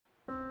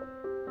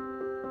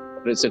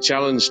It's a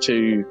challenge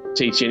to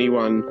teach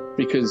anyone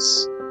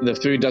because the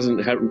food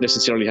doesn't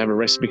necessarily have a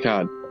recipe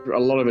card. A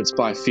lot of it's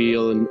by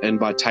feel and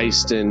by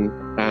taste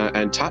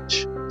and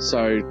touch.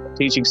 So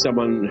teaching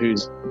someone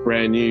who's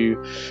brand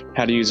new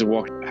how to use a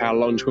wok, how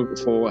long to cook it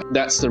for,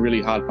 that's the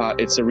really hard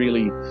part. It's a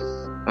really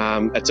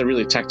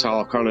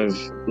tactile kind of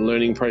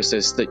learning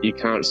process that you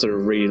can't sort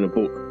of read in a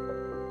book.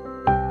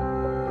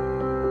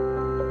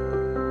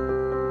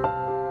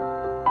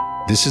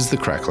 This is The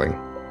Crackling.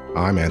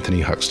 I'm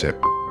Anthony Huckstep.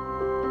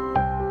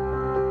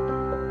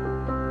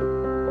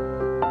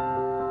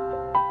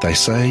 They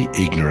say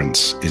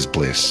ignorance is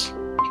bliss,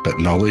 but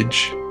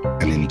knowledge,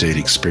 and indeed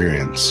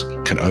experience,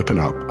 can open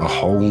up a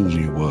whole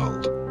new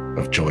world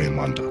of joy and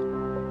wonder.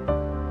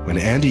 When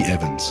Andy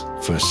Evans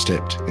first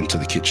stepped into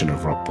the kitchen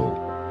of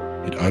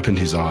Rockpool, it opened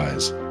his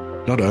eyes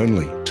not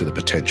only to the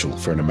potential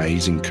for an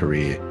amazing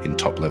career in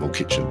top-level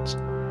kitchens,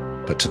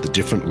 but to the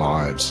different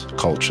lives,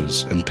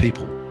 cultures and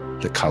people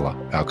that colour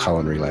our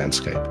culinary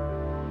landscape.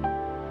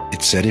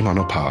 It set him on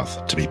a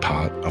path to be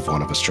part of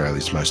one of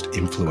Australia's most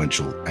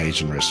influential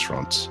Asian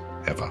restaurants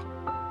ever.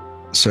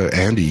 So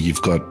Andy,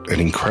 you've got an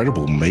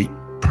incredible meat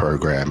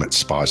program at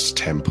Spice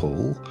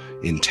Temple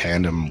in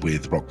tandem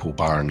with Rockpool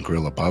Bar and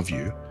Grill above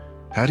you.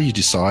 How do you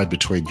decide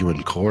between you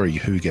and Corey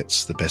who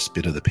gets the best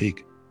bit of the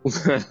pig?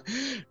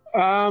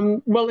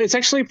 Well, it's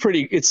actually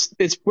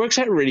it works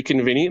out really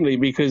conveniently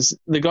because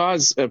the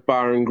guys at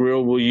Bar and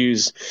Grill will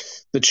use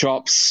the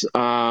chops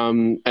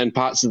and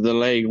parts of the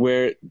leg,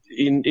 where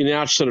in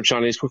our sort of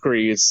Chinese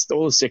cookery, it's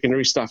all the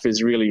secondary stuff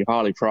is really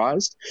highly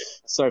prized.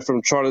 So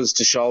from trotters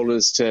to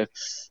shoulders to,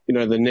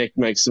 the neck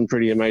makes some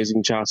pretty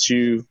amazing char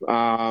siu.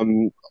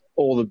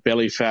 All the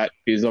belly fat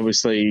is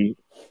obviously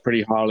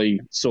pretty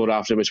highly sought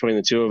after between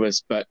the two of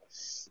us, but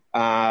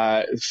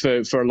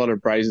for a lot of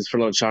braisers, for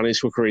a lot of Chinese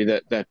cookery,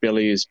 that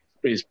belly is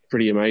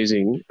pretty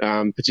amazing,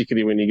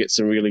 particularly when you get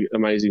some really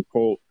amazing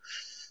pork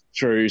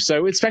through.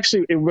 So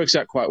it works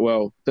out quite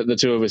well that the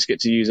two of us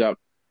get to use up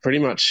pretty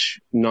much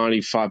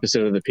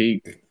 95% of the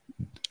pig.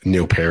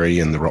 Neil Perry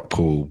and the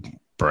Rockpool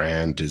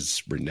brand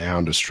is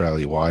renowned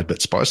Australia-wide,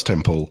 but Spice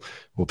Temple,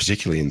 well,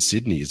 particularly in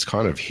Sydney, is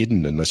kind of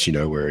hidden unless you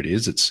know where it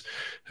is. It's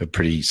a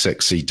pretty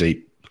sexy,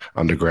 deep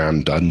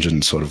underground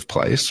dungeon sort of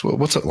place.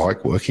 What's it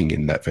like working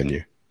in that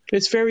venue?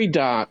 It's very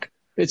dark.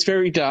 There's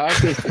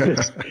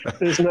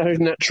no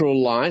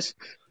natural light.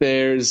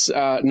 There's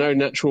no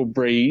natural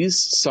breeze.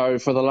 So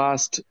for the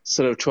last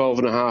sort of 12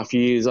 and a half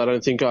years, I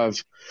don't think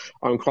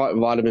I'm quite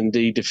vitamin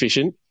D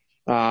deficient.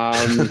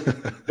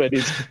 But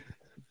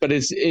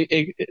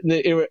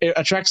it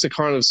attracts a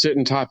kind of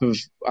certain type of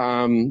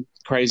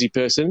crazy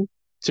person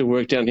to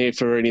work down here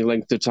for any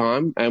length of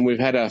time. And we've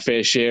had our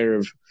fair share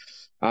of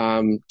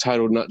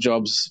total nut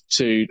jobs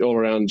to all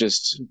around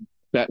just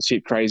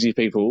batshit crazy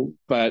people.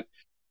 But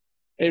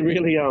it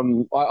really, I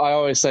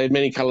always say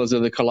many colours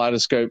of the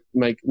kaleidoscope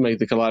make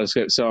the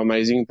kaleidoscope so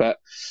amazing. But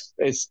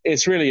it's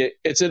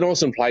an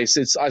awesome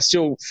place. I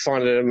still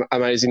find it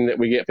amazing that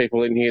we get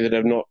people in here that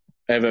have not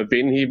ever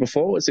been here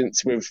before,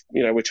 since we're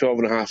 12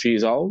 and a half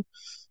years old.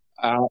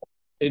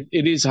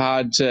 It is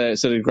hard to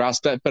sort of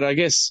grasp that, but I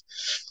guess,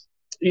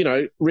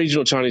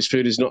 regional Chinese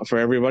food is not for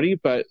everybody,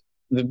 but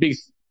the big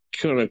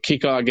kind of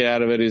kick I get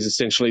out of it is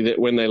essentially that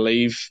when they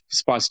leave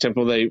Spice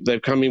Temple,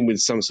 they've come in with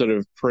some sort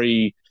of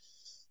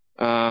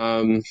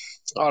I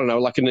don't know,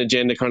 like an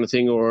agenda kind of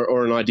thing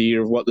or an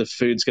idea of what the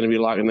food's going to be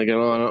like, and they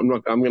go, I'm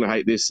going to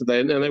hate this.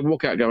 And they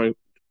walk out going,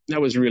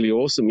 that was really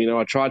awesome.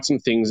 I tried some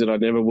things that I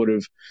never would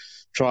have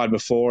tried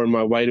before, and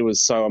my waiter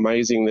was so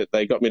amazing that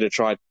they got me to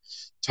try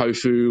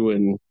tofu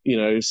and,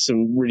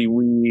 some really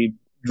weird,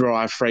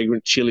 dry,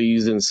 fragrant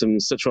chilies and some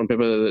Sichuan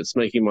pepper that's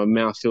making my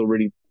mouth feel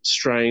really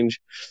strange.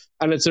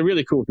 And it's a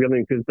really cool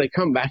feeling because they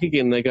come back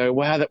again, they go,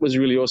 wow, that was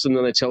really awesome.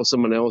 Then they tell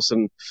someone else,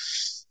 and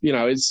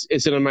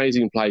it's an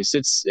amazing place.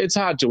 It's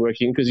hard to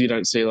work in because you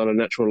don't see a lot of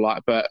natural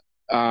light, but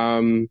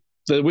the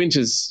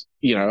winters,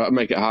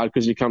 make it hard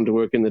because you come to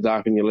work in the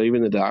dark and you leave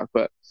in the dark,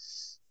 but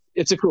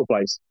it's a cool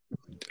place.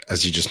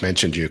 As you just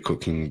mentioned, you're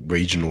cooking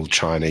regional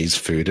Chinese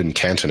food, and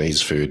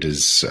Cantonese food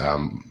is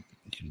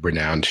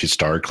renowned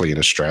historically in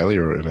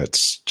Australia, and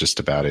it's just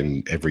about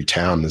in every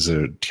town there's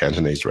a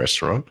Cantonese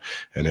restaurant,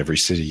 and every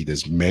city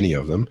there's many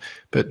of them.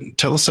 But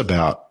tell us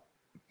about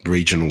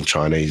regional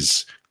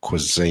Chinese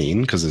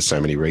cuisine, because there's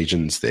so many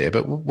regions there.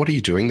 But what are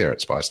you doing there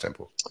at Spice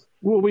Temple?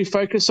 Well, we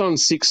focus on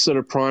 6 sort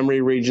of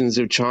primary regions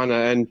of China,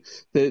 and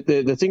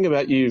the thing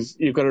about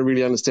you've got to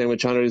really understand with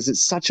China is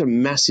it's such a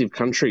massive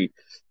country.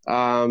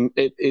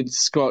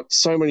 It's got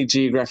so many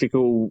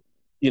geographical,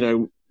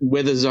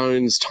 weather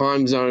zones,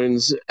 time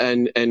zones,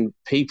 and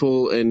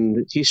people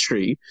and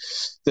history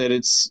that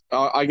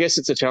I guess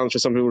it's a challenge for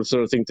some people to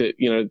sort of think that,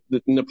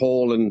 that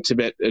Nepal and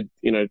Tibet,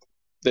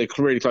 they're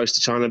really close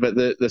to China, but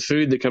the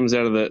food that comes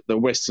out of the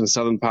western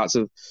southern parts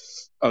of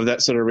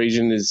that sort of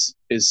region is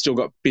still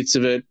got bits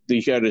of it.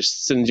 You go to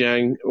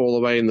Xinjiang all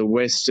the way in the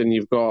west, and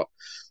you've got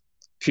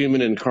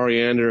cumin and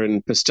coriander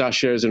and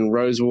pistachios and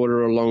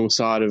rosewater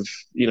alongside of,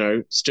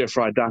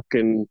 stir-fried duck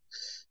and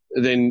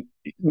then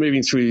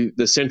moving through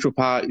the central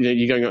part,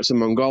 you're going up to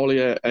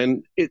Mongolia,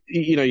 and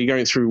you're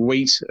going through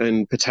wheat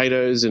and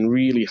potatoes and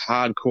really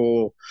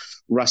hardcore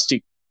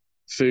rustic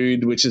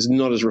food, which is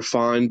not as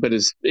refined but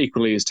is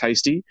equally as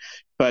tasty.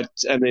 And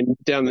then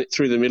down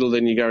through the middle,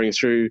 then you're going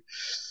through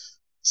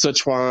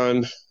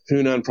Sichuan,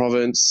 Hunan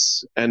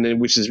province, and then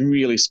which is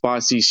really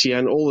spicy,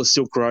 Xi'an, all the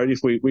Silk Road. If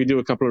we do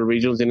a couple of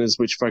regional dinners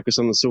which focus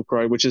on the Silk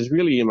Road, which is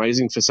really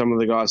amazing for some of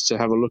the guys to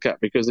have a look at,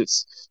 because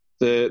it's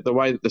the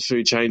way that the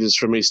food changes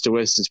from east to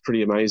west is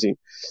pretty amazing.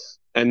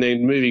 And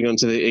then moving on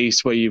to the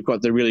east, where you've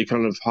got the really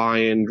kind of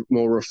high-end,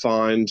 more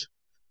refined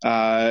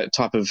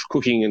type of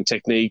cooking and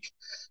technique.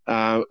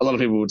 A lot of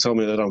people would tell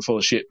me that I'm full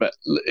of shit, but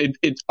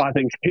I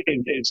think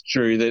it's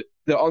true that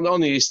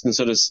on the eastern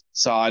sort of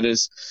side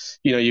is,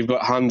 you've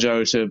got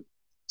Hangzhou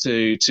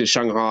to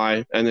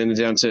Shanghai, and then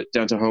down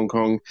to Hong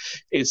Kong.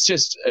 It's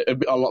just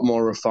a lot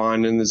more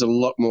refined, and there's a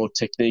lot more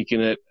technique in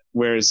it.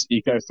 Whereas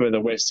you go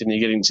further west and you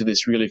get into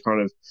this really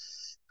kind of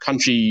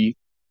country,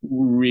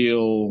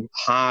 real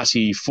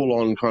hearty,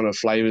 full-on kind of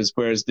flavors.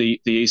 Whereas the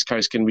East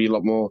Coast can be a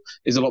lot more.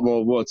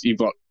 Well, you've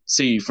got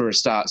sea for a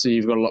start, so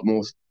you've got a lot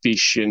more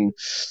fish and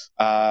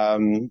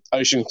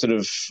ocean sort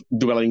of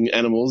dwelling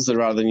animals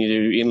rather than you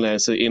do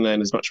inland. So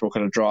inland is much more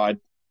kind of dried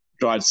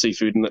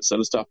seafood and that sort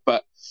of stuff.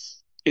 But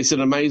it's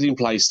an amazing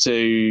place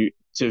to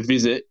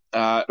visit.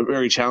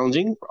 Very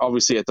challenging,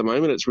 obviously at the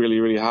moment. It's really,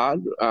 really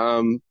hard.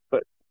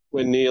 But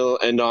when Neil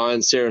and I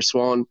and Sarah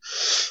Swan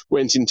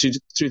went into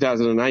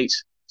 2008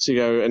 to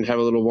go and have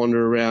a little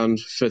wander around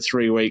for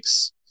 3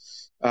 weeks,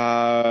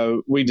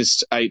 we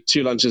just ate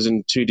 2 lunches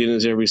and 2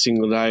 dinners every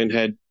single day and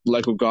had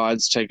local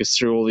guides take us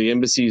through all the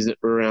embassies that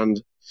were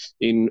around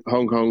in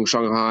Hong Kong,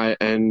 Shanghai,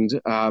 and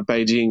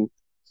Beijing.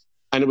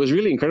 And it was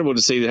really incredible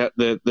to see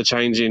the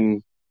change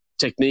in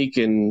technique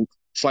and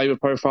flavor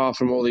profile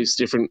from all these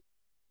different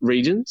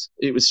regions.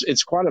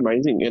 It's quite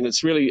amazing, and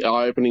it's really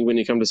eye-opening when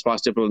you come to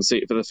Spice Temple and see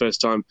it for the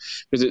first time,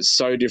 because it's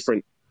so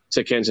different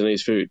to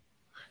Cantonese food.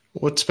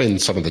 What's been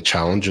some of the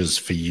challenges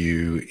for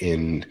you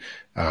in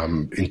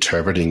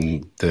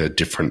interpreting the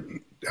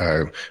different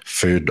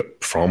food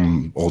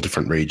from all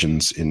different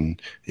regions in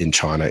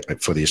China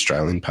for the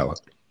Australian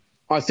palate?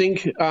 I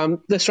think the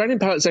Australian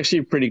palate is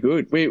actually pretty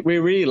good. We're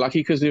really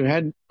lucky because we've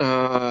had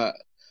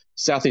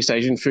Southeast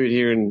Asian food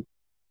here in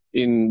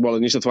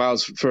New South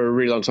Wales for a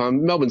really long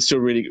time. Melbourne's still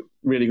really,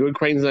 really good.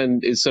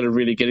 Queensland is sort of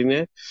really getting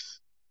there.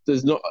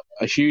 There's not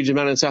a huge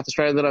amount in South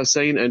Australia that I've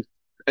seen,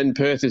 and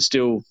Perth is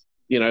still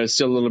a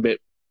little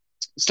bit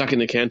stuck in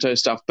the Canto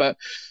stuff. But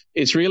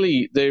it's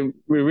really, we're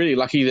really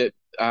lucky that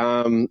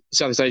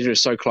Southeast Asia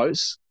is so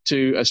close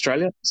to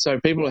Australia. So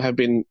people have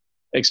been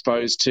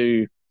exposed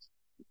to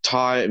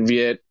Thai,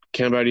 Viet,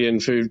 Cambodian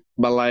food,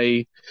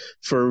 Malay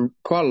for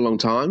quite a long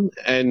time.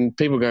 And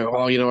people go,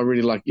 I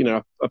really like,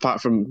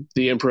 apart from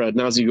the Emperor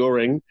Nasi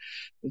Goreng,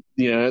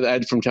 the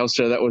ad from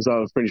Telstra, that was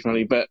pretty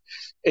funny. But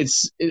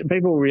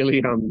people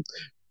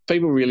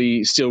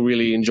really still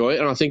really enjoy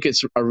it. And I think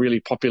it's a really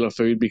popular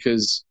food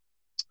because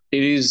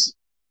it is,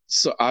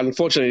 so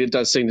unfortunately, it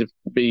does seem to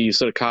be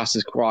sort of cast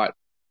as quite,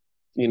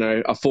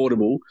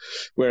 affordable,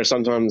 whereas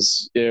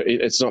sometimes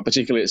it's not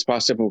particularly at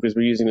Spice Temple because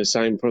we're using the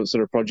same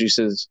sort of produce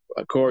as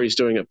Corey's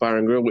doing at Bar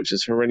and Grill, which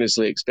is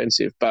horrendously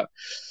expensive. But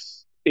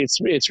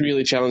it's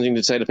really challenging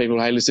to say to people,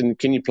 hey, listen,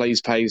 can you please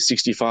pay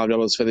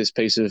 $65 for this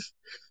piece of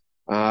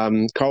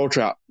coral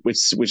trout,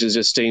 which is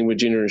just steamed with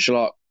ginger and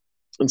shallot?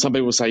 And some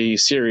people say, are you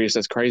serious?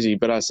 That's crazy.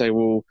 But I say,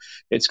 well,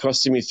 it's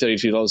costing me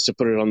 $32 to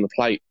put it on the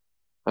plate.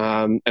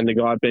 And the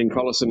guy, Ben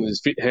Collison,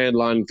 is hand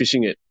line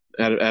fishing it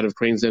out of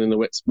Queensland in the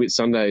wet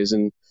Sundays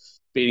and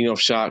beating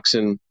off sharks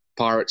and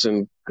pirates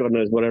and God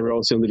knows whatever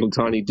else in little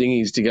tiny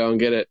dinghies to go and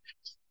get it.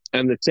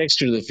 And the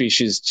texture of the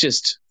fish is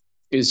just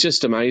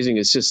amazing.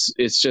 It's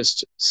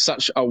just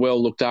such a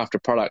well looked after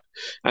product.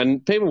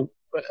 And people,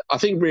 I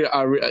think,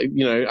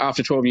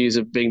 after 12 years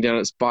of being down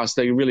at Spice,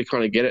 they really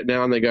kind of get it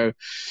now, and they go,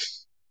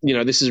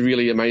 this is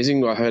really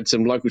amazing. I had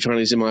some local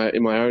Chinese in my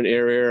own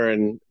area,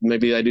 and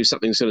maybe they do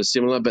something sort of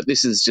similar, but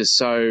this is just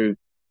so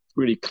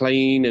really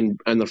clean,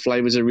 and the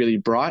flavors are really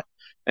bright.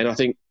 And I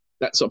think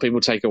that's what people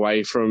take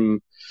away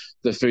from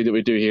the food that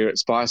we do here at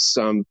Spice.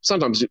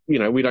 Sometimes, we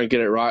don't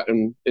get it right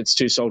and it's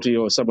too salty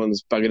or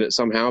someone's buggered it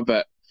somehow,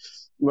 but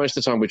most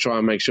of the time we try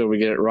and make sure we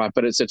get it right.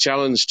 But it's a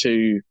challenge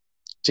to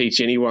teach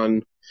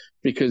anyone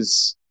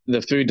because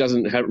the food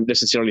doesn't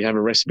necessarily have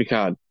a recipe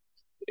card.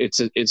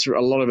 It's a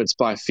lot of it's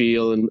by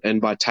feel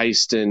and by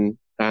taste and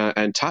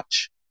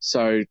touch.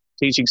 So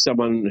teaching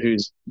someone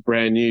who's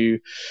brand new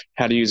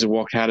how to use a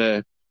wok,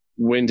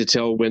 when to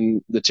tell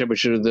when the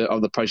temperature of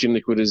the poaching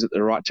liquid is at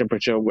the right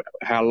temperature,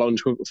 how long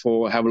to cook it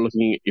for, how we're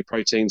looking at your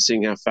protein,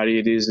 seeing how fatty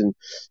it is and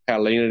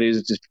how lean it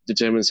is,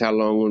 determines how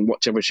long and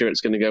what temperature it's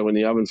going to go in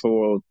the oven for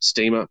or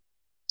steamer.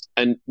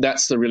 And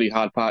that's the really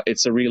hard part.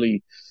 It's a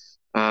really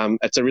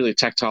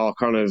tactile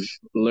kind of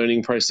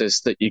learning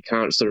process that you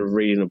can't sort of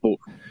read in a book.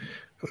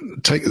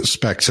 Take us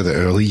back to the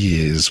early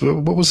years.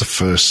 What was the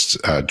first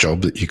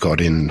job that you got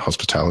in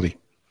hospitality?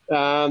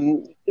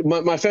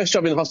 my first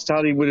job in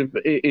hospitality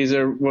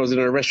was in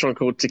a restaurant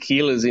called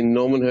Tequila's in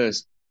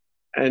Normanhurst.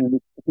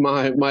 And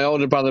my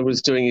older brother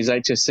was doing his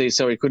HSC,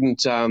 so he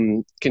couldn't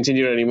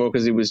continue it anymore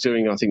because he was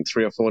doing, I think,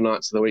 3 or 4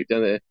 nights of the week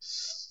down there.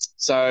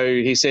 So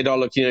he said, "Oh,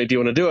 look, do you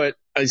want to do it?"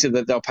 I said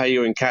that they'll pay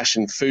you in cash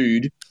and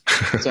food.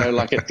 So,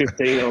 like, at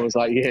 15, I was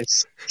like,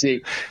 yes. I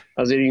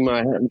was eating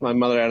my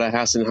mother out of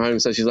house and home,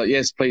 so she's like,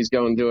 yes, please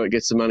go and do it,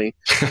 get some money.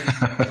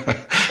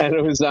 And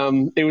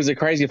it was a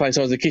crazy place.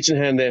 I was a kitchen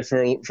hand there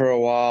for a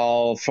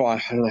while.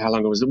 I don't know how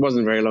long it was. It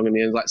wasn't very long in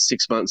the end, like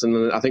 6 months, and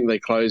then I think they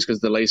closed because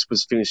the lease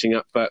was finishing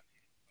up. But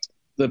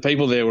the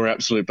people there were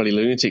absolute bloody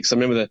lunatics. I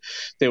remember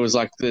there was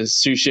like the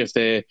sous chef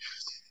there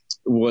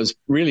was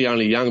really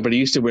only young, but he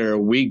used to wear a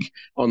wig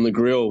on the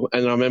grill.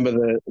 And I remember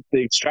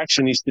the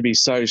extraction used to be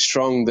so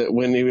strong that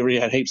when he really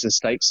had heaps of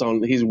steaks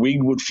on, his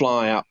wig would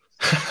fly up.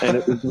 And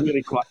it was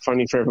really quite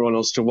funny for everyone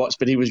else to watch,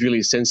 but he was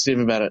really sensitive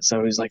about it.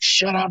 So he's like,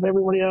 shut up,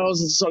 everybody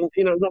else. It's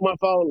not my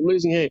fault, I'm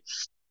losing hair.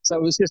 So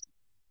it was just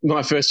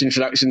my first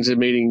introduction to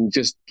meeting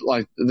just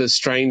like the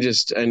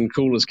strangest and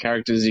coolest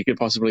characters you could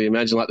possibly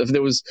imagine. Like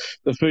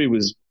the food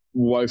was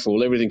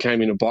woeful. Everything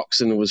came in a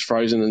box and it was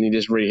frozen and you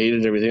just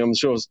reheated everything. I'm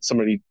sure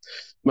somebody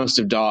must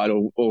have died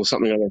or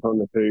something like that on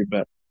the food,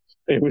 but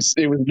it was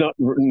not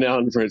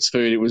renowned for its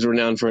food. It was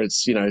renowned for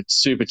its,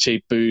 super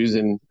cheap booze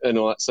and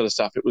all that sort of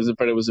stuff. It was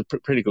a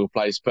pretty cool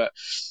place. But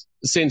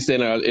since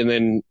then,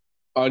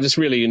 I just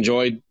really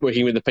enjoyed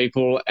working with the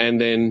people,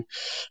 and then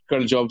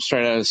got a job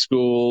straight out of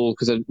school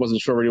because I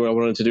wasn't sure really what I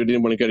wanted to do.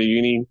 Didn't want to go to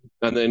uni,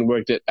 and then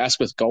worked at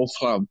Asquith Golf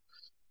Club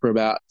for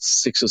about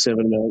 6 or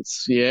 7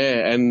 months.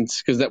 Yeah, and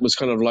because that was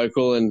kind of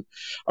local, and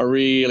I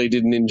really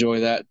didn't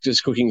enjoy that,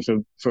 just cooking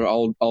for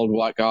old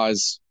white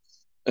guys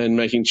and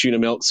making tuna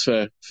melts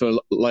for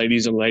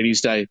ladies on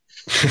Ladies' Day.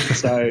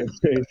 So,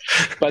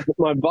 but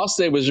my boss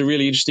there was a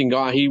really interesting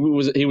guy. He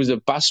was a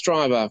bus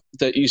driver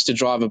that used to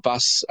drive a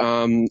bus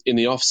in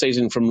the off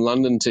season from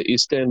London to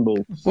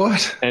Istanbul.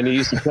 What? And he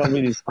used to tell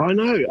me this. I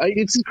know,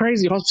 it's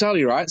crazy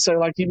hospitality, right? So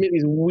like you meet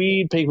these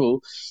weird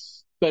people.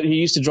 But he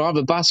used to drive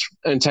a bus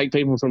and take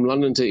people from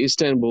London to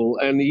Istanbul,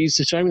 and he used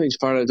to show me these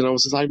photos, and I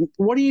was just like,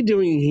 "What are you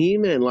doing here,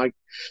 man?" Like,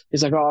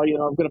 he's like, "Oh,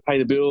 I've got to pay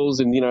the bills,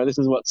 and this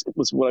is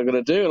what I've got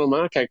to do." And I'm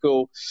like, "Okay,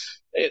 cool."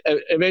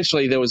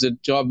 Eventually, there was a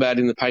job ad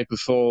in the paper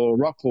for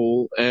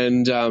Rockpool,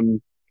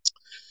 and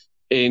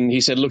he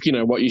said, "Look,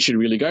 what, you should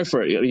really go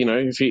for it.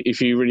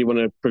 If you really want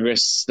to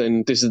progress,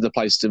 then this is the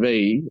place to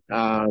be."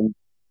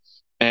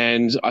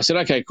 And I said,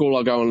 okay, cool,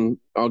 I'll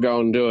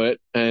go and do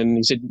it. And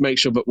he said, make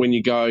sure, but when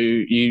you go,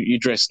 you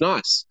dress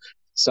nice.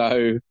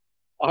 So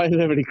I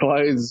didn't have any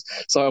clothes.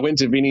 So I went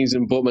to Vinnie's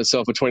and bought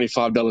myself a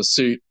 $25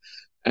 suit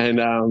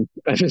and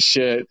a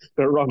shirt,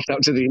 but rocked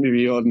up to the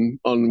interview on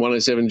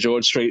 107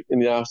 George Street in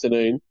the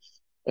afternoon.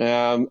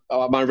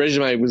 My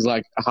resume was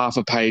like half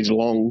a page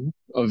long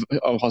of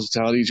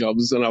hospitality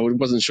jobs, and I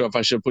wasn't sure if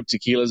I should put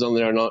Tequila's on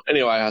there or not.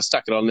 Anyway, I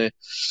stuck it on there.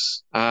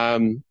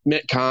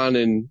 Met Khan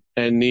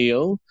and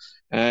Neil,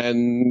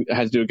 and I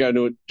had to go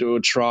do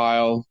a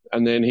trial,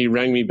 and then he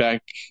rang me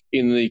back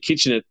in the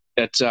kitchen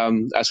at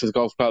Asquith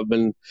Golf Club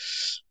and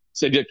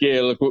said,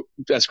 yeah, look,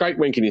 that's great.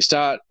 When can you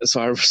start?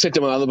 So I said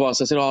to my other boss,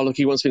 I said, oh, look,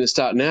 he wants me to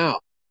start now.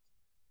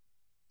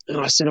 And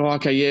I said, oh,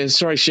 okay, yeah,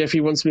 sorry, chef,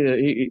 he wants me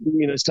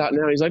to start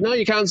now. He's like, no,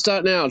 you can't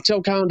start now.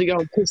 Tell Khan to go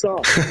and piss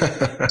off.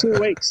 2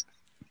 weeks.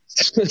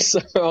 So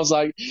I was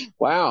like,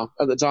 wow.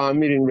 At the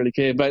time, he didn't really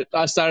care. But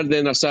I started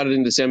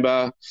in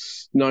December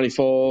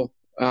 94.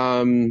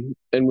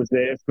 And was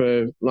there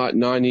for like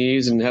 9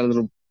 years and had a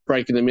little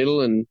break in the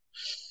middle.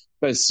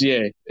 But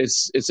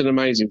it's an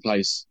amazing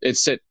place. It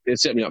set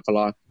me up for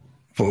life.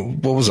 Well,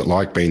 what was it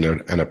like being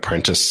an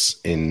apprentice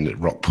in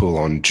Rockpool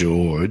on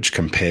George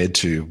compared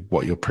to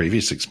what your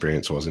previous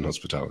experience was in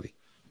hospitality?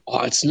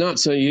 Oh, it's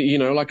nuts. So,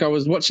 like I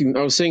was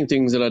seeing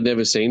things that I'd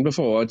never seen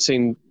before. I'd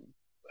seen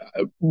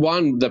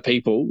the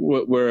people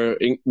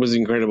was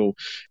incredible.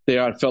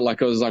 There, I felt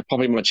like I was like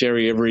popping my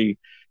cherry every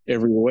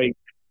week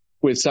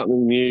with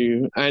something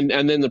new, and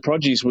then the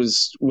produce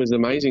was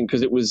amazing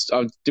because it was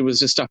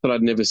just stuff that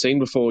I'd never seen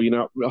before.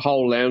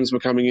 Whole lambs were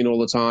coming in all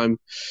the time,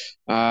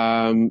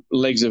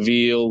 legs of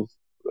veal,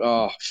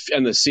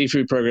 and the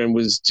seafood program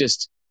was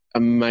just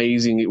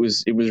amazing. It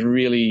was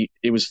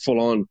full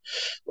on.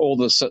 All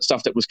the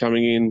stuff that was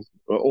coming in,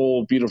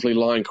 all beautifully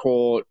line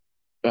caught.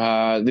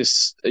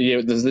 This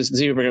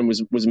seafood program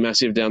was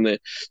massive down there,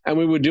 and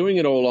we were doing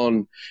it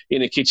all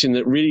in a kitchen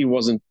that really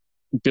wasn't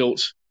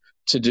built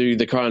to do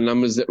the kind of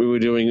numbers that we were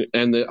doing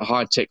and the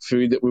high-tech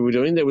food that we were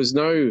doing. There was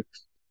no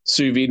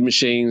sous vide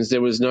machines.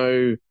 There was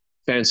no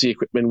fancy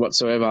equipment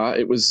whatsoever.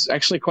 It was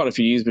actually quite a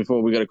few years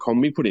before we got a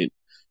combi put in.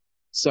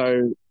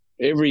 So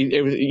every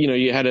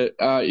you had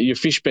your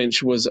fish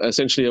bench was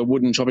essentially a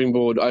wooden chopping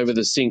board over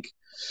the sink,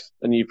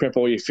 and you prep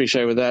all your fish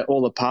over that.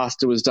 All the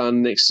pasta was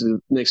done next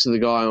to the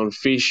guy on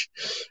fish.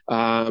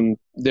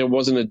 There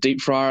wasn't a deep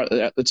fryer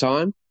at the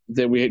time.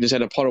 We just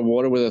had a pot of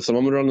water with a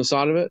thermometer on the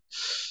side of it.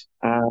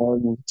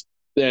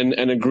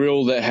 and a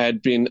grill that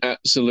had been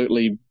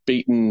absolutely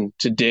beaten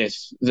to death.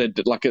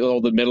 That like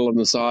all the metal on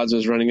the sides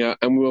was running out,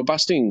 and we were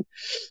busting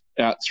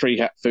out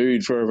 3-hat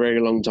food for a very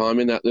long time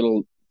in that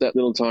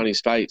little tiny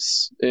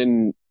space.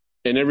 And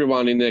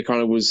everyone in there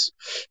kind of was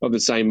of the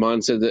same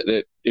mindset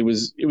that it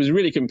was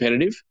really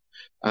competitive.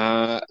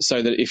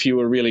 So that if you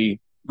were really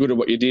good at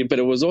what you did, but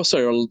it was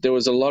also there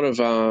was a lot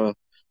of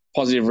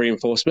positive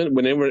reinforcement.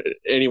 Whenever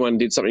anyone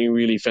did something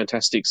really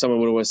fantastic, someone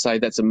would always say,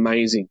 "That's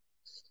amazing."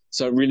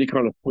 So it really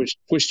kind of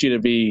pushed you to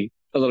be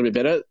a little bit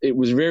better. It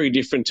was very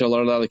different to a lot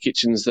of the other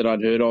kitchens that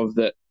I'd heard of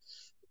that,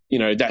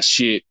 that's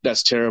shit,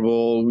 that's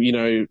terrible, go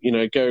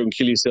and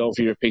kill yourself,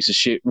 you're a piece of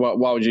shit.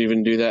 Why would you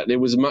even do that? It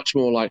was much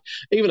more like,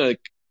 even though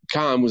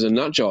Khan was a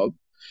nut job,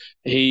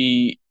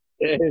 he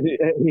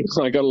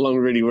I got along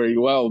really, really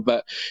well,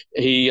 but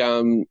he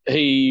I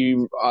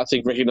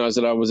think recognised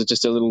that I was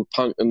just a little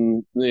punk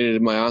and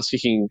needed my ass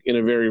kicking in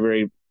a very,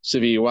 very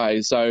severe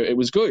way. So it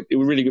was good. It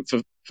was really good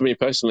for me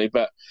personally,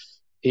 but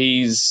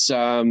he's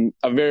a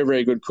very,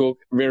 very good cook,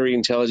 very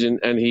intelligent,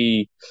 and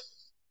he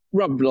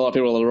rubbed a lot of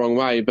people the wrong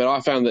way. But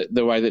I found that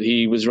the way that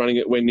he was running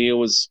it when Neil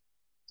was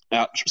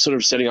out sort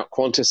of setting up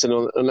Qantas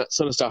and that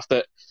sort of stuff,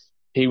 that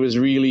he was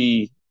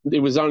really, it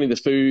was only the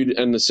food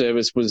and the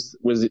service was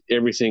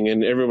everything,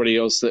 and everybody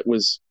else that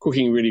was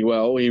cooking really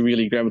well, he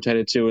really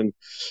gravitated to and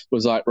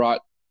was like, right,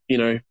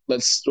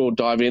 let's all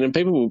dive in. And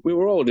we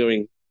were all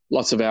doing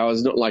lots of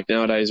hours, not like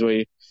nowadays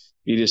where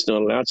you're just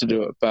not allowed to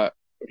do it, but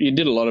you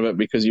did a lot of it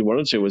because you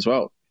wanted to as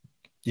well.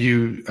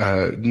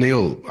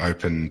 Neil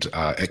opened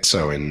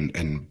XO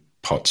in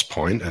Potts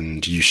Point,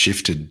 and you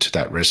shifted to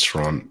that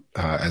restaurant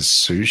as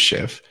sous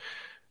chef.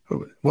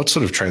 What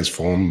sort of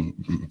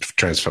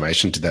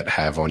transformation did that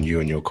have on you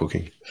and your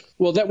cooking?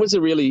 Well, that was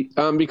a really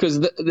because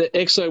the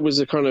XO was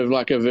a kind of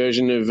like a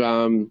version of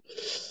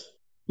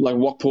like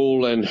wok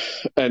pool and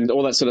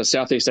all that sort of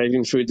Southeast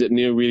Asian food that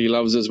Neil really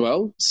loves as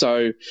well.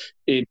 So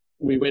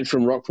we went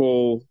from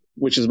Rockpool,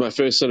 which is my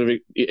first sort of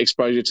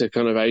exposure to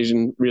kind of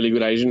really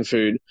good Asian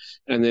food.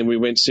 And then we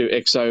went to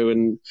XO,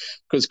 and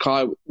because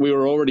we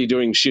were already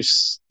doing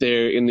shifts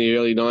there in the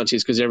early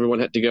 90s because everyone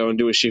had to go and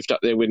do a shift up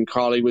there when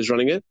Kylie was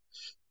running it.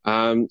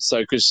 So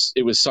because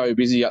it was so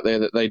busy up there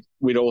that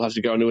we'd all have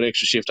to go and do an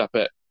extra shift up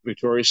at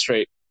Victoria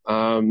Street,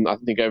 I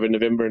think over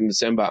November and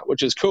December,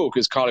 which is cool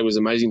because Kylie was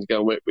amazing to go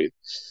and work with.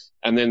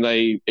 And then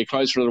it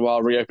closed for a little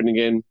while, reopened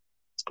again.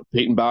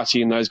 Pete and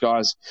Barchi and those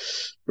guys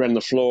ran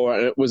the floor,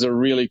 and it was a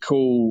really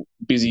cool,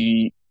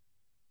 busy,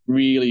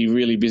 really,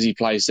 really busy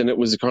place. And it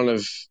was a kind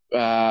of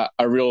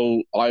a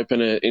real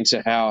eye-opener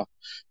into how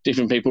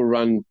different people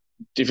run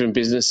different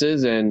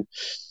businesses. And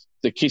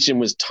the kitchen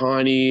was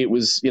tiny. It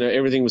was,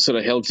 everything was sort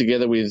of held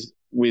together with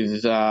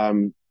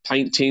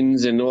paint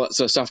tins and all that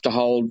sort of stuff to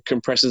hold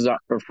compressors up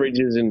for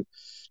fridges, and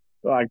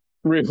like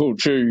real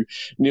true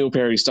Neil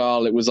Perry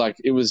style. It was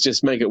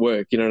just make it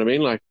work. You know what I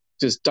mean? Like,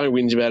 just don't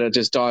whinge about it.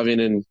 Just dive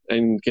in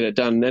and get it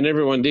done. And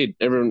everyone did.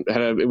 Everyone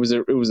it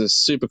was a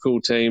super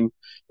cool team.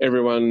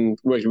 Everyone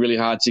worked really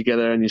hard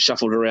together, and you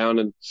shuffled around,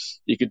 and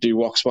you could do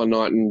woks one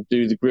night and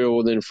do the grill,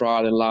 and then fry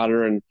it and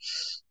larder. And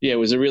yeah, it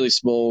was a really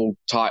small,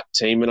 tight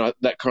team. And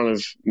that kind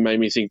of made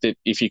me think that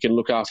if you can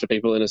look after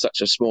people in such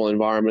a small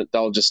environment,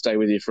 they'll just stay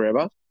with you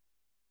forever.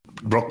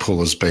 Rockpool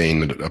has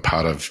been a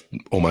part of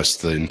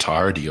almost the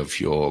entirety of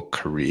your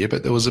career,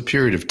 but there was a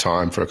period of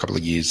time for a couple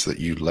of years that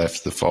you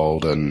left the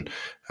fold and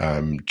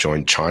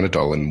joined China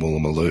Doll in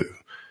Woolloomooloo.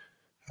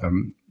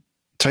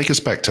 Take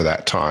us back to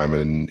that time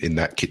and in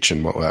that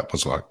kitchen, what that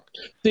was like.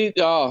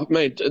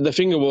 Mate, the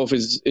Finger Wolf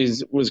was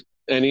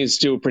and is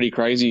still pretty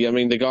crazy. I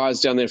mean, the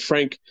guys down there,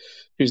 Frank,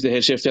 who's the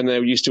head chef down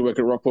there, used to work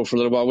at Rockpool for a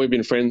little while. We've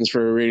been friends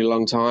for a really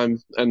long time.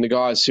 And the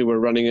guys who were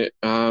running it,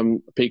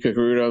 Pete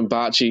Kukuruda and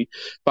Barchi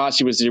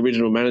was the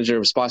original manager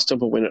of Spice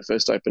Temple when it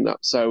first opened up.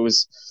 So it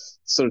was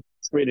sort of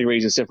 3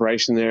 degrees of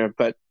separation there.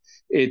 But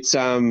it's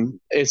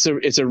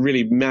a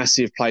really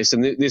massive place.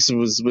 And this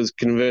was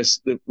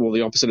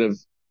the opposite of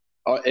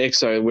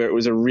XO, where it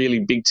was a really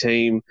big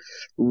team,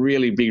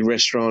 really big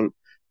restaurant.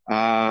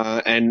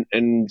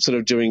 And sort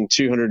of doing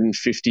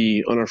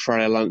 250 on a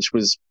Friday lunch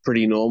was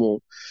pretty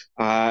normal.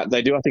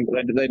 They do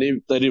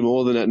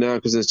more than that now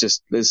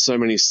because there's so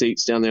many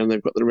seats down there, and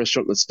they've got the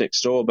restaurant that's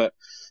next door. But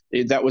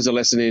that was a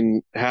lesson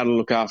in how to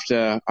look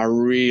after a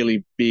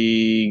really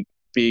big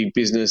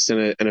business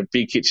and a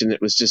big kitchen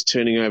that was just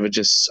turning over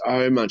just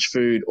so much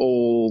food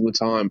all the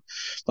time.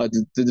 Like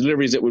the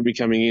deliveries that would be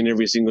coming in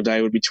every single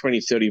day would be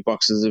 20, 30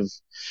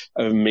 boxes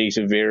of meat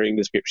of varying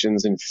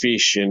descriptions and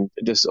fish and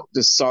just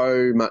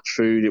so much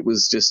food. It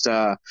was just,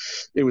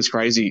 it was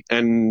crazy.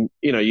 And,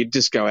 you'd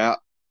just go out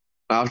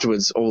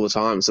afterwards all the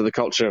time. So the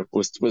culture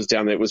was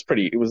down there. It was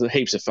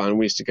heaps of fun.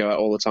 We used to go out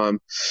all the time,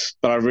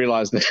 but I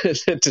realized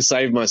that to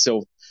save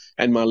myself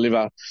and my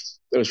liver,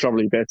 it was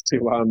probably best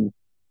to,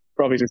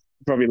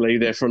 probably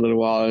leave there for a little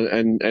while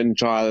and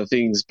try other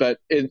things. But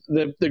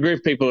the group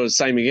of people are the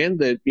same again.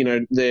 That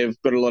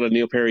they've got a lot of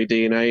Neil Perry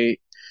DNA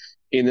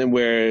in them,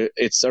 where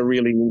it's a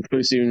really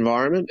inclusive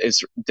environment.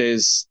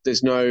 There's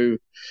no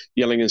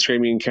yelling and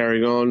screaming and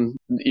carrying on.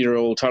 You're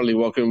all totally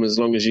welcome as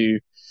long as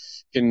you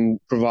can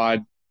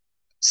provide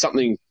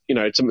something,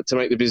 to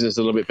make the business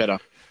a little bit better.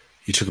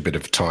 You took a bit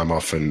of time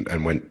off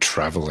and went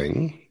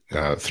traveling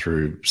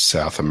through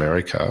South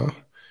America.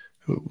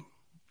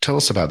 Tell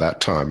us about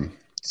that time.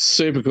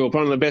 Super cool.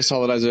 One of the best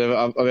holidays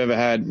I've ever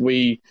had.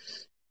 We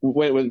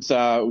went with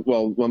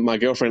my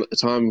girlfriend at the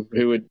time,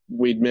 who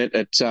we'd met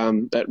at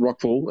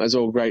Rockpool, as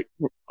all great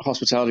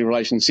hospitality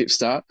relationships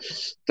start.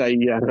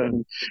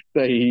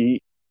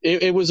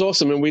 It was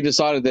awesome, and we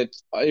decided that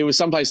it was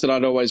someplace that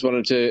I'd always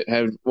wanted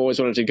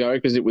to go,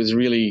 because it was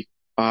really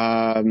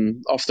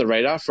off the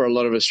radar for a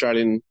lot of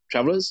Australian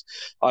travellers.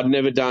 I'd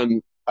never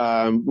done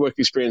work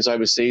experience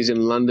overseas in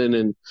London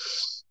and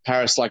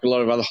Paris like a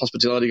lot of other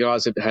hospitality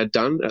guys had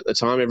done at the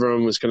time.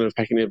 Everyone was kind of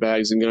packing their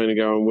bags and going to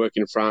go and work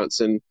in France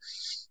and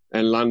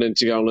London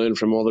to go and learn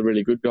from all the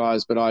really good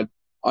guys. But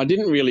I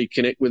didn't really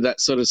connect with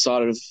that sort of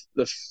side of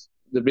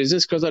the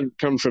business, because I'd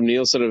come from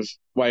Neil's sort of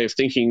way of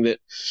thinking that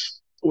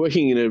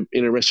working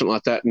in a restaurant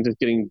like that and just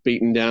getting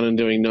beaten down and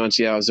doing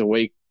 90 hours a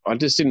week, I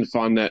just didn't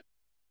find that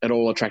at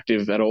all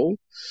attractive at all.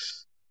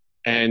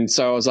 And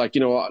so I was like,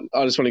 you know what,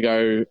 I just want to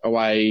go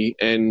away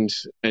and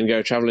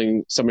go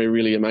traveling somewhere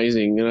really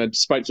amazing. And I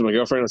spoke to my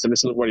girlfriend. I said,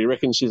 listen, what do you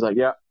reckon? She's like,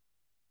 yeah,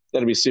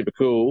 that'd be super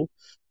cool.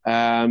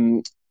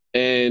 And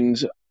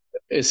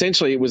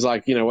essentially it was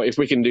like, if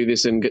we can do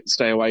this and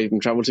stay away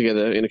and travel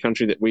together in a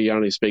country that we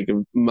only speak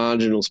of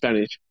marginal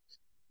Spanish,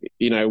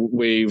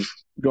 we've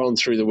gone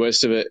through the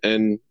worst of it,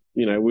 and,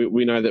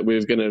 we know that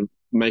we're going to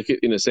make it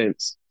in a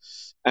sense.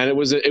 And it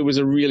was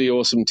a really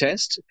awesome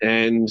test.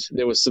 And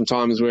there was some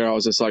times where I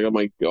was just like, oh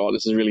my God,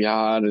 this is really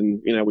hard. And,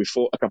 we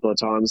fought a couple of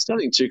times,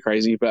 nothing too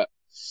crazy, but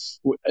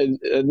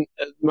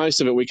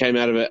most of it, we came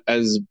out of it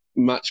as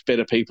much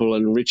better people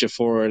and richer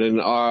for it.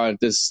 And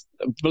this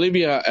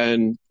Bolivia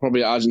and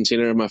probably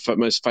Argentina are my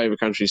most favorite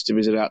countries to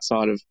visit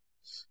outside of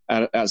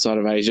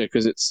Asia,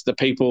 because it's the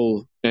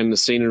people and the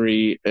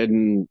scenery,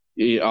 and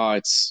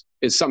it's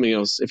something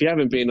else. If you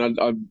haven't been,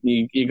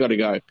 you got to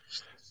go.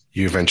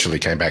 You eventually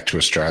came back to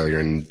Australia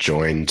and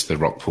joined the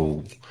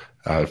Rockpool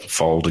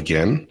fold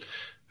again.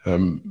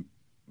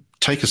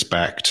 Take us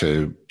back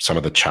to some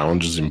of the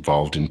challenges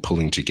involved in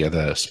pulling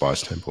together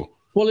Spice Temple.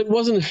 Well, it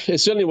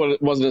certainly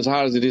wasn't as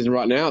hard as it is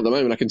right now at the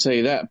moment, I can tell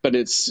you that. But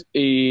it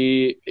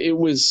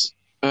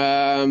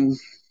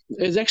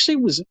actually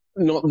was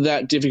not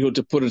that difficult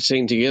to put a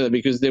team together,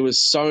 because there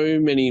was so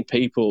many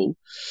people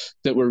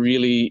that were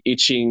really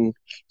itching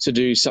to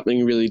do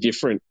something really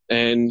different.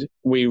 And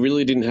we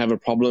really didn't have a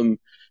problem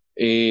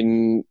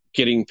in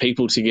getting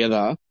people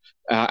together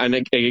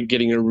and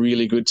getting a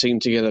really good team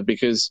together,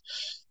 because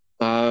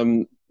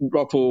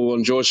Rockpool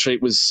on George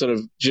Street was sort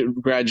of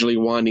gradually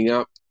winding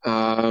up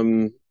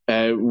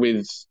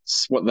with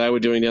what they were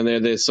doing down there.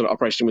 Their sort of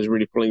operation was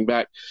really pulling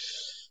back.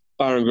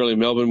 Bar and Grill in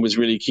Melbourne was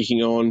really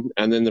kicking on,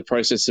 and then the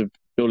process of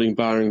building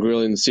Bar and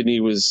Grill in Sydney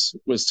was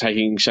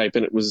taking shape,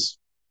 and it was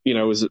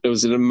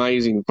an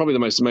amazing, probably the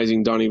most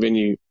amazing dining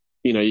venue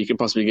you can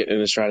possibly get in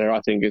Australia.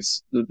 I think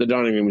the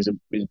dining room is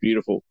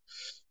beautiful.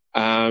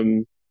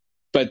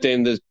 But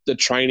then the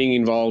training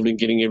involved in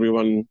getting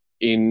everyone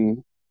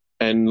in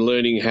and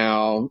learning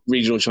how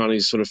regional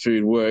Chinese sort of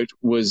food worked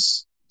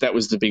was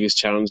the biggest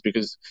challenge,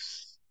 because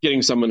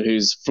getting someone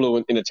who's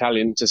fluent in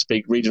Italian to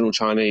speak regional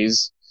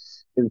Chinese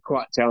is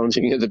quite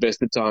challenging at the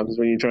best of times,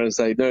 when you're trying to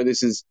say, no,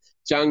 this is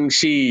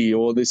Jiangxi,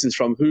 or this is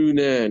from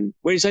Hunan.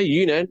 Where do you say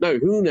Yunnan? No,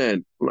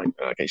 Hunan. I'm like,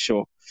 okay,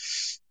 sure.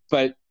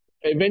 But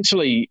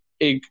eventually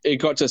it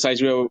got to a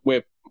stage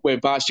where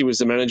Barchi was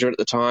the manager at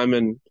the time,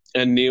 and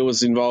Neil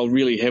was involved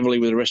really heavily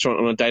with the restaurant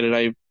on a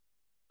day-to-day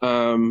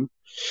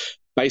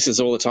basis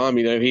all the time.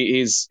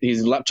 His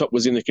laptop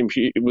was in the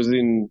computer,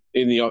 in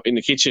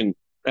the kitchen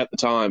at the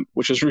time,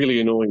 which was really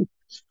annoying,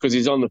 because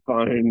he's on the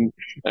phone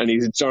and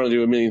he's trying to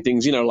do a million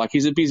things. Like,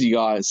 he's a busy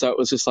guy. So it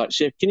was just like,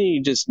 chef, can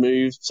you just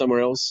move somewhere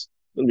else?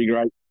 That'd be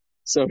great.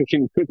 So we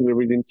can cook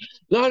everything.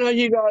 No,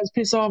 you guys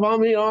piss off on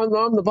me.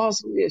 I'm the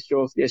boss. Yes,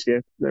 sure. Yes,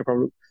 chef. No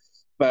problem.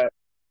 But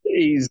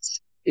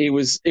it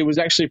was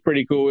actually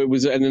pretty cool.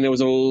 And then there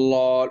was a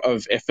lot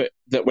of effort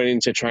that went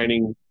into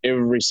training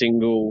every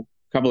single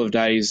couple of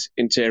days,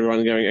 into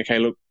everyone going, okay,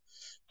 look,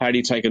 how do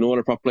you take an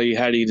order properly?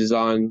 How do you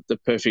design the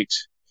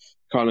perfect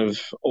kind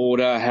of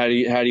order? How do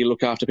you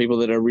look after people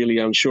that are really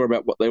unsure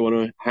about what they want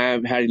to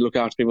have? How do you look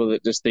after people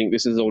that just think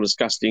this is all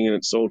disgusting and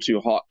it's all too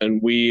hot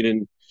and weird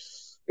and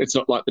it's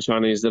not like the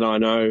Chinese that I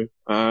know?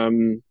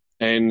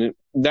 And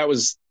that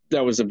was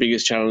the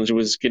biggest challenge,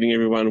 was getting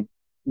everyone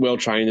well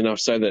trained enough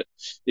so that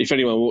if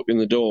anyone walked in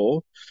the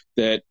door,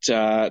 that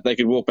they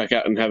could walk back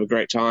out and have a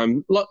great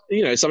time.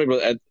 Some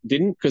people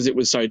didn't, because it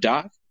was so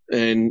dark,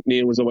 and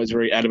Neil was always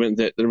very adamant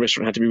that the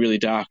restaurant had to be really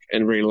dark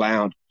and very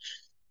loud.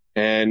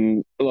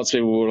 And lots of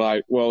people were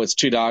like, well, it's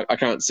too dark, I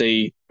can't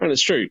see. And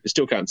it's true, I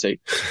still can't see.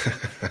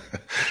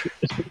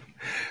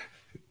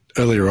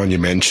 Earlier on, you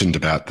mentioned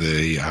about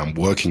the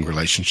working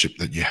relationship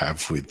that you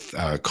have with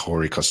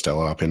Corey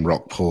Costello up in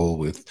Rockpool,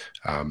 with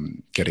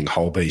getting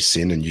whole beasts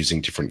in and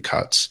using different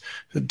cuts.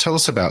 Tell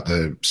us about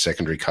the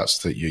secondary cuts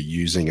that you're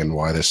using and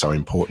why they're so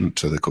important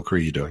to the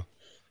cookery you're doing.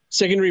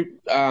 Secondary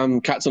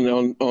cuts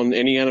on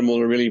any animal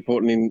are really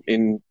important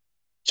in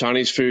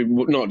Chinese food,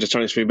 not just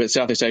Chinese food, but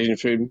Southeast Asian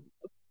food,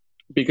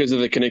 because of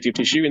the connective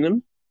tissue in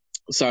them.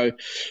 So,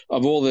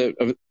 of all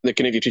the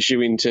connective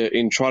tissue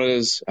in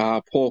trotters,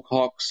 pork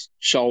hocks,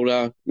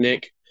 shoulder,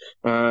 neck,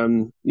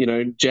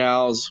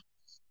 jowls,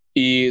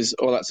 ears,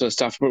 all that sort of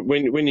stuff. But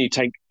when you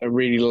take a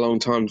really long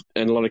time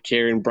and a lot of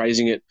care in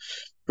braising it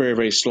very,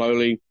 very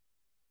slowly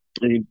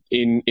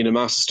in a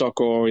master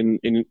stock or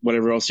in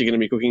whatever else you're going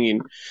to be cooking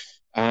in,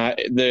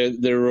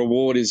 the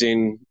reward is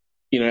in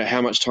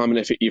how much time and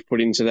effort you've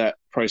put into that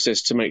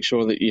process to make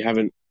sure that you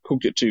haven't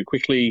cooked it too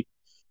quickly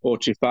or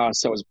too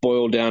fast, so it's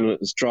boiled down and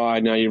it's dry.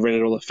 Now you've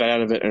rendered all the fat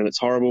out of it and it's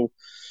horrible.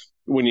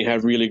 When you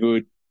have really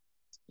good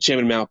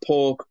Chairman Mao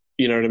pork,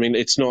 you know what I mean?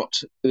 It's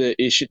not the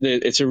issue.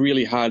 It's a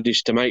really hard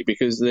dish to make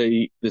because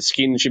the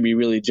skin should be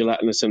really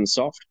gelatinous and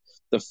soft.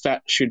 The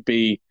fat should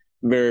be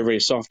very, very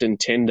soft and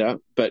tender,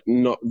 but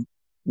not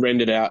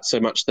rendered out so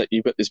much that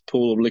you've got this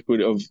pool of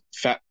liquid of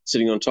fat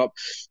sitting on top.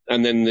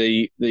 And then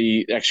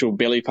the actual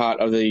belly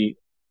part of the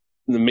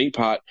meat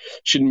part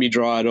shouldn't be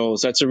dry at all.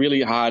 So it's a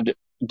really hard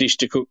dish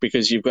to cook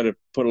because you've got to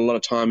put a lot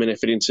of time and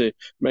effort into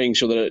making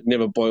sure that it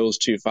never boils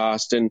too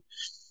fast. And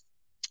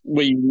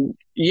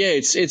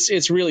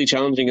it's really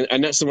challenging,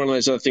 and that's one of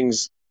those other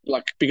things.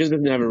 Like, because it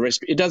doesn't have a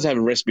recipe, it does have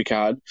a recipe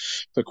card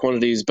for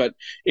quantities, but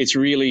it's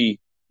really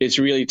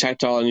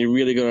tactile, and you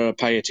really got to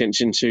pay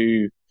attention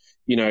to,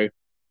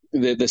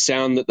 the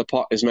sound that the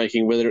pot is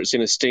making, whether it's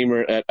in a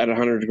steamer at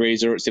 100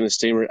 degrees or it's in a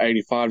steamer at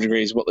 85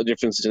 degrees, what the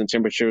difference in the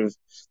temperature of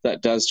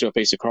that does to a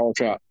piece of coral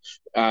trout,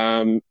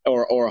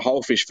 or a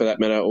whole fish for that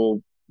matter,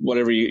 or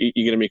whatever you're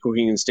going to be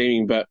cooking and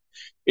steaming. But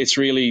it's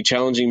really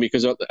challenging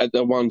because at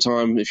the one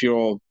time, if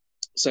you're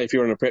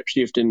on a prep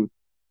shift and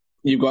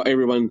you've got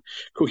everyone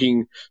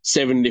cooking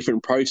 7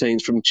 different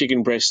proteins, from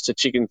chicken breast to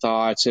chicken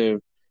thigh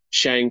to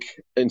shank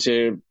and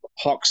to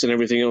hocks and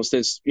everything else,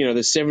 there's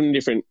 7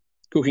 different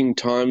cooking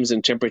times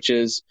and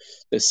temperatures.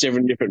 There's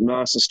 7 different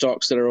master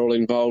stocks that are all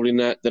involved in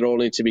that all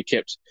need to be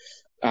kept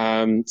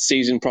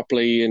seasoned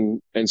properly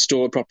and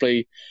stored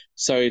properly.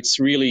 So it's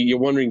really, you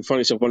find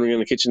yourself wandering in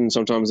the kitchen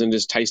sometimes and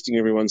just tasting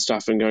everyone's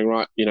stuff and going,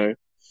 right,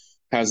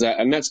 how's that?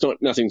 And that's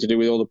nothing to do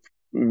with all the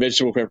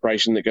vegetable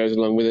preparation that goes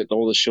along with it,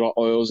 all the shallot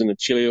oils and the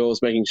chili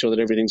oils, making sure that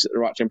everything's at the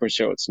right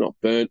temperature, it's not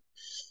burnt.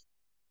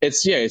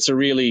 It's a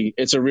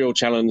real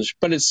challenge,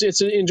 but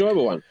it's an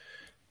enjoyable one.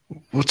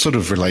 What sort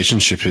of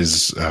relationship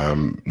is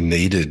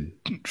needed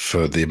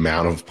for the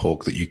amount of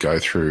pork that you go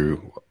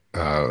through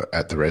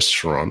at the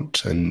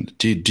restaurant? And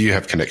do you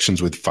have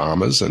connections with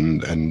farmers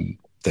and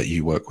that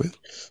you work with?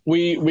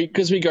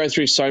 Because we go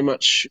through so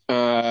much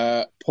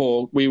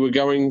pork, we were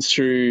going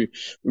through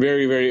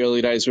very, very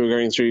early days. We were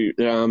going through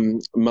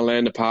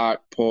Malanda Park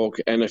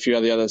pork and a few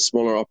of the other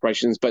smaller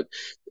operations, but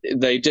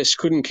they just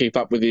couldn't keep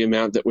up with the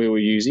amount that we were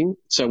using.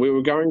 So we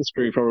were going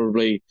through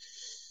probably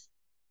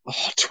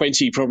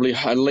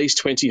at least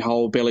 20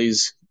 whole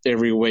bellies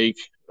every week,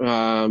 3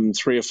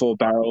 or 4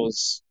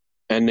 barrels,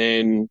 and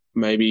then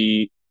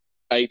maybe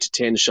 8 to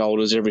 10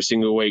 shoulders every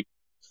single week.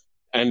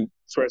 And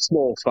for a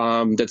small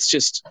farm, it's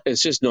just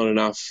not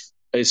enough.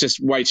 It's just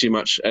way too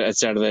much.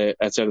 It's out of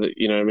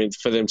the,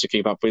 for them to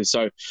keep up with.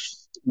 So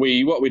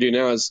what we do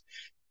now is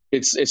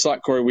it's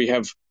like, Corey, we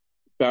have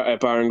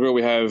at Bar and Grill,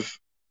 we have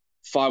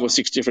 5 or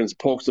 6 different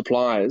pork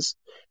suppliers,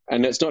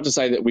 and it's not to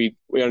say that we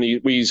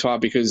use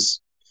 5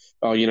 because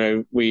we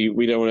don't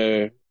want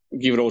to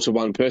give it all to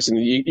one person.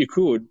 You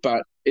could,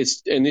 but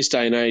it's in this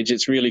day and age,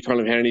 it's really kind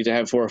of handy to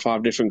have 4 or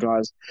 5 different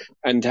guys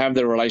and to have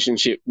the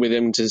relationship with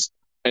them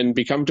and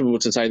be comfortable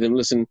to say to them,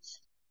 listen,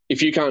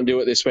 if you can't do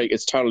it this week,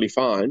 it's totally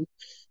fine.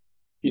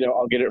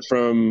 I'll get it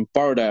from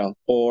Borrowdale,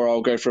 or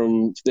I'll go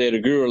from there to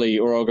Gurley,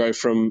 or I'll go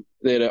from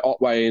there to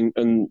Otway in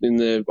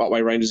the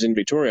Otway Ranges in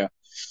Victoria.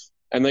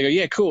 And they go,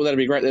 yeah, cool, that'd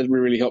be great. That'd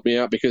really help me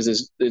out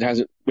because we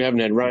haven't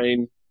had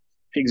rain.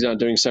 Pigs aren't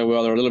doing so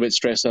well. They're a little bit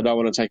stressed. I don't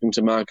want to take them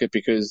to market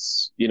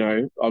because,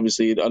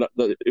 obviously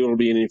it'll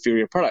be an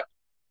inferior product.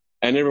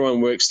 And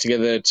everyone works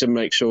together to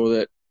make sure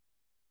that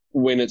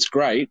when it's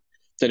great,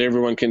 that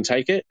everyone can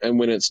take it. And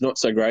when it's not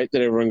so great,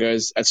 that everyone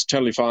goes, that's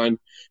totally fine.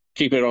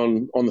 Keep it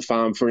on the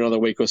farm for another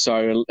week or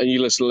so. And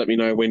you let me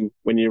know when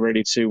you're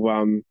ready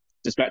to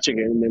dispatch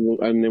again,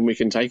 and then we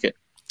can take it.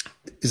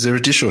 Is there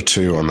a dish or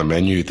two on the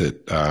menu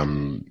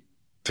that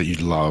you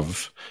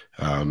love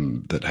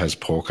that has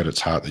pork at its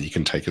heart that you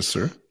can take us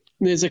through?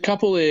 There's a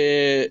couple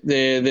there.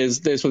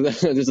 There's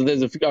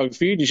a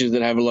few dishes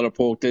that have a lot of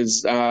pork.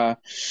 There's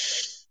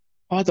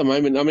at the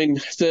moment, I mean,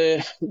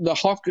 the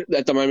hock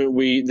at the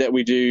moment that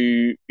we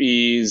do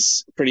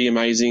is pretty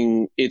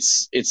amazing.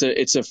 It's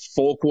a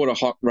 4-quarter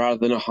hock rather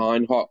than a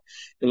hind hock.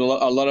 And a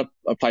lot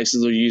of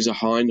places will use a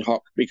hind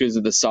hock because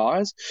of the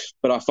size,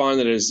 but I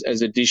find that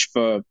as a dish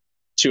for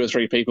 2 or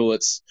 3 people,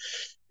 it's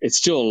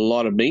still a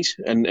lot of meat,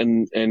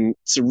 and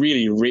it's a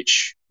really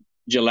rich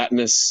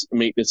gelatinous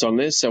meat that's on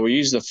there. So we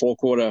use the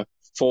 4-quarter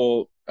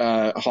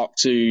hock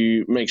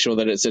to make sure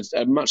that it's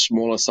a much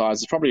smaller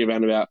size. It's probably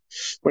around about,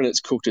 when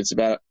it's cooked, it's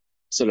about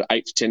sort of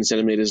 8 to 10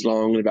 centimetres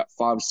long and about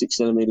 5 to 6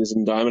 centimetres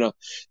in diameter.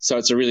 So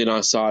it's a really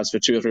nice size for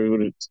 2 or 3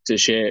 people to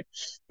share.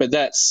 But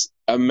that's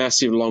a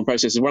massive long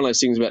process. And one of those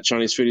things about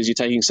Chinese food is you're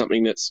taking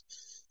something that's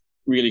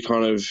really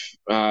kind of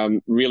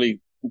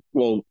really,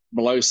 well,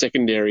 below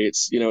secondary.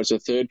 It's a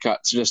third cut,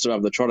 it's just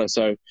above the trotter.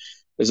 So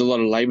there's a lot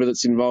of labour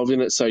that's involved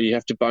in it. So you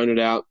have to bone it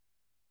out.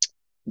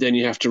 Then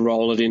you have to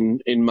roll it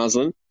in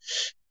muslin,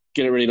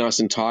 get it really nice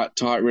and tight,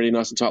 really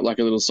nice and tight, like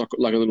a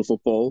little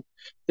football.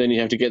 Then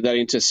you have to get that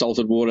into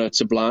salted water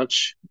to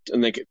blanch,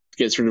 and that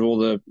gets rid of all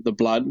the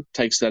blood,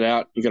 takes that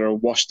out. You've got to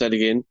wash that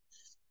again.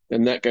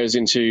 And that goes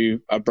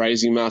into a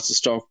braising master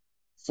stock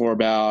for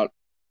about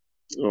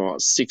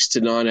 6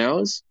 to 9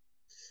 hours,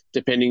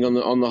 depending on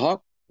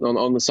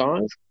the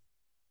size.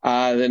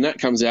 Then that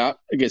comes out,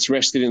 it gets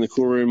rested in the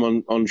cool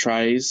room on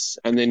trays,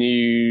 and then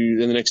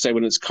the next day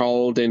when it's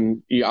cold,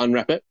 then you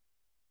unwrap it.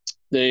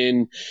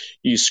 Then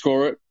you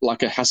score it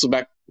like a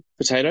Hasselback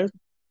potato,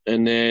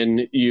 and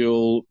then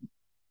you'll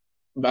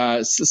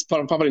pop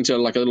it into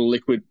like a little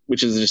liquid,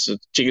 which is just a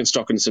chicken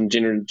stock and some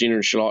ginger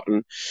and shallot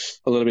and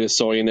a little bit of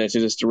soy in there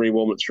to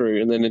rewarm it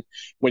through. And then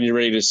when you're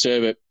ready to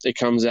serve it, it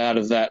comes out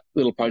of that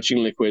little poaching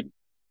liquid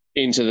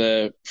into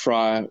the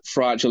fry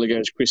it till it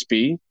goes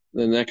crispy.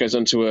 Then that goes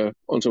onto a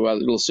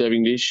little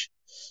serving dish,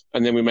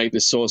 and then we make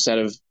this sauce out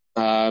of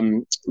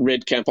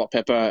red Kampot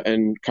pepper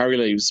and curry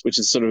leaves, which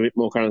is sort of a bit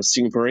more kind of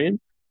Singaporean.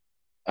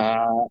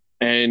 And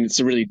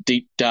it's a really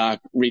deep, dark,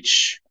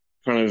 rich,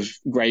 kind of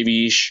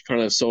gravy-ish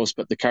kind of sauce,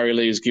 but the curry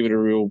leaves give it a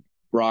real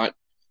bright,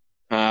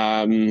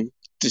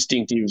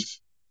 distinctive.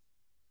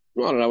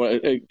 I don't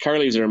know. Curry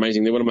leaves are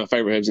amazing. They're one of my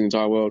favourite herbs in the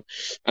entire world.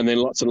 And then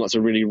lots and lots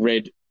of really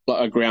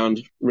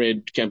ground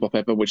red Kampot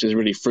pepper, which is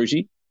really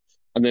fruity.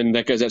 And then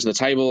that goes out to the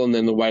table, and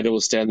then the waiter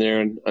will stand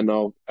there and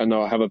they'll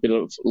have a bit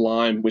of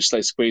lime, which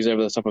they squeeze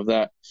over the top of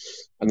that.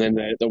 And then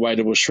the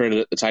waiter will shred it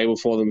at the table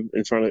for them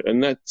in front of it.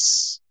 And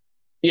that's,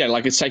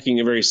 like it's taking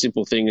a very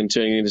simple thing and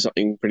turning it into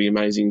something pretty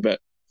amazing.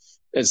 But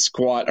it's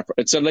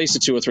it's at least a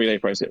 2 or 3 day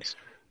process.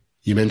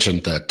 You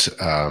mentioned that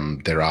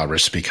there are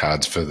recipe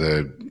cards for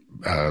the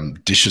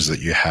dishes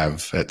that you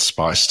have at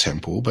Spice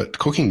Temple, but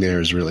cooking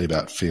there is really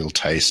about feel,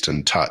 taste,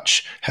 and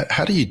touch.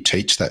 How do you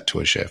teach that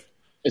to a chef?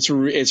 It's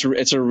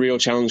a real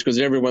challenge because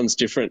everyone's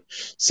different.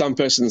 Some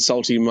person's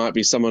salty might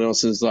be someone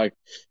else's. Like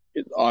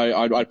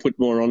I put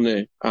more on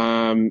there,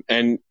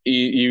 and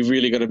you've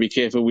really got to be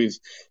careful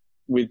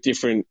with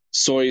different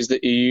soys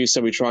that you use.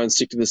 So we try and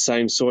stick to the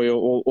same soy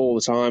all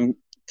the time,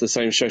 the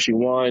same Shoshi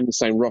wine, the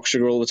same rock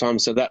sugar all the time,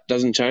 so that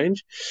doesn't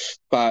change.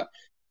 But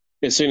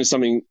as soon as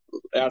something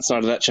outside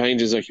of that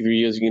changes, like if you're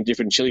using a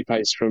different chili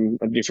paste from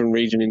a different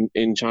region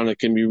in China, it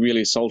can be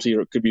really salty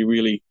or it could be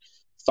really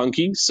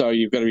funky, so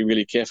you've got to be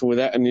really careful with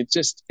that. And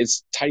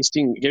it's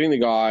tasting, getting the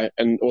guy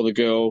or the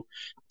girl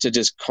to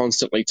just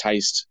constantly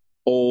taste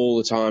all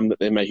the time that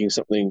they're making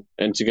something,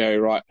 and to go,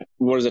 right,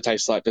 what does it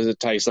taste like? Does it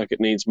taste like it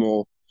needs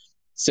more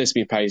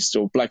sesame paste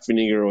or black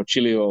vinegar or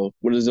chili oil?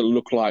 What does it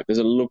look like? Does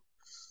it look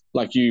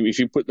like if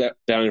you put that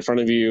down in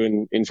front of you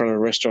and in front of a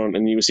restaurant,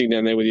 and you were sitting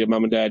down there with your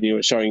mum and dad and you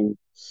were showing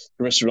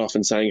the restaurant off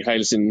and saying, hey,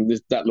 listen,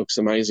 that looks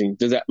amazing.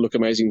 Does that look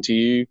amazing to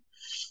you?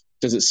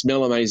 Does it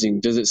smell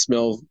amazing? Does it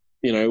smell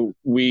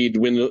weird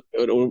when all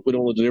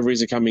the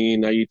deliveries are coming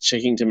in? Are you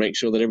checking to make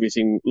sure that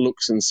everything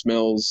looks and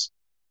smells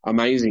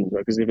amazing?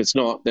 Because if it's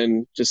not,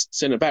 then just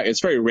send it back.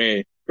 It's very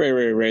rare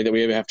that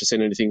we ever have to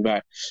send anything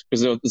back,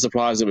 because the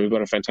suppliers that we've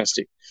got are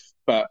fantastic.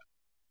 But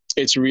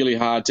it's really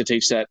hard to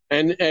teach that,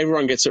 and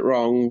everyone gets it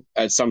wrong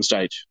at some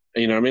stage.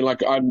 You know what I mean?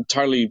 Like, I'm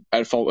totally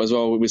at fault as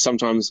well with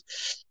sometimes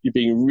you're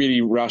being really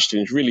rushed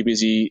and it's really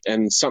busy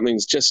and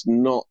something's just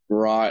not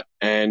right,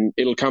 and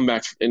it'll come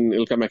back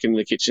into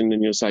the kitchen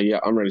and you'll say, yeah,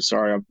 I'm really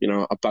sorry. I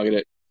buggered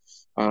it.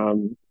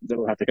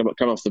 That'll have to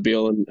come off the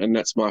bill, and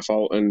that's my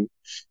fault. And,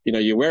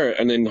 you wear it,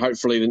 and then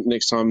hopefully the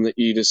next time that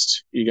you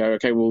go,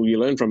 okay, well, you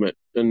learn from it.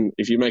 And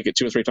if you make it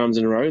 2 or 3 times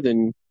in a row,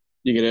 then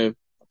you get a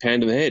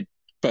pound to the head.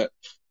 But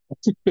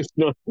it's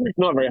not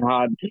very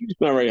hard.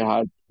 Not very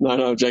hard.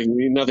 No, I'm joking.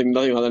 Nothing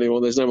like that anymore.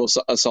 There's no more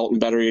assault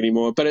and battery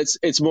anymore. But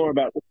it's more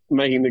about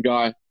making the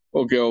guy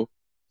or girl,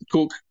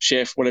 cook,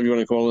 chef, whatever you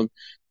want to call them,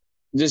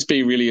 just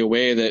be really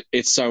aware that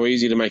it's so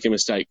easy to make a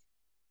mistake,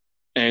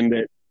 and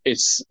that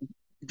it's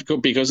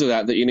because of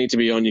that you need to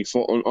be on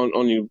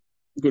your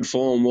good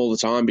form all the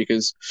time,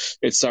 because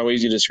it's so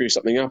easy to screw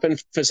something up.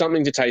 And for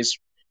something to taste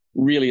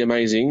really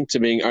amazing to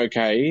being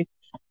okay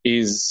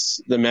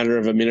is the matter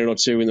of a minute or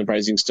two in the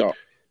braising stock.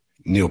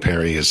 Neil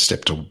Perry has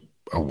stepped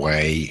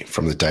away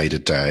from the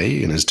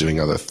day-to-day and is doing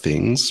other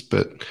things,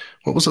 but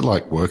what was it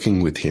like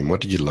working with him?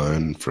 What did you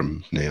learn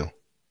from Neil?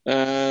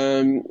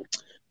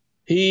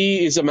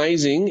 He is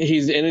amazing.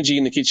 His energy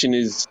in the kitchen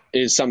is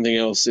something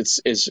else.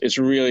 It's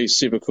really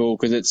super cool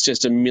because it's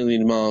just a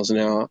million miles an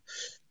hour.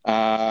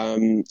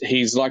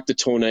 He's like the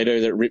tornado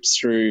that rips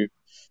through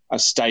a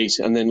state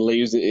and then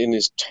leaves it in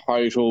this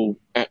total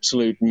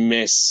absolute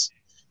mess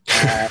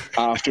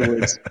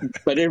afterwards.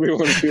 But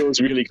everyone feels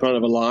really kind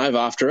of alive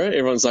after it.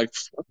 Everyone's like,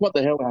 what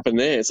the hell happened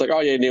there? It's like,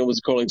 oh yeah, Neil was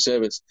calling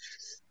service.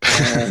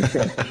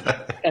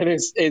 And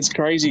it's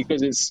crazy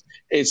because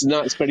it's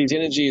nuts, but his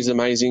energy is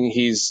amazing.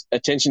 His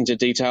attention to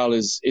detail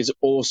is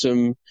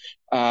awesome.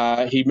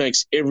 He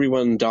makes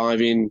everyone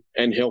dive in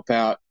and help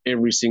out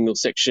every single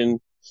section.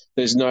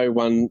 There's no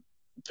one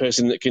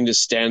person that can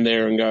just stand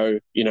there and go,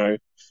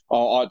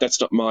 oh, that's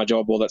not my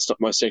job or that's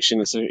not my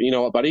section. So, you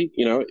know what, buddy?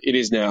 It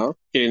is now.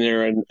 Get in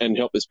there and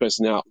help this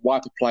person out.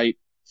 Wipe a plate,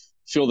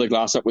 fill the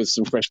glass up with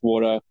some fresh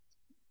water,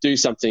 do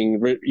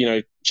something,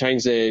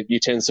 change their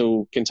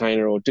utensil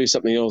container or do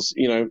something else,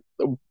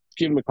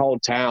 give them a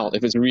cold towel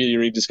if it's really,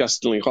 really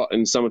disgustingly hot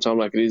in summertime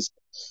like it is.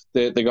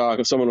 The guy,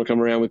 if someone will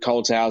come around with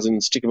cold towels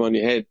and stick them on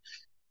your head,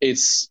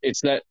 it's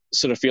that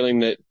sort of feeling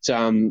that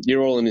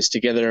you're all in this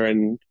together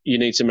and you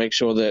need to make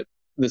sure that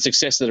the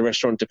success of the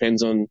restaurant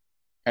depends on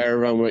how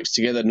everyone works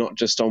together, not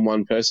just on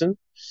one person.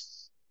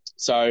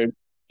 So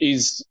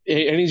he's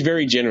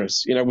very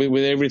generous,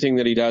 with everything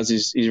that he does,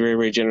 he's very,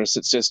 very generous.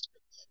 It's just,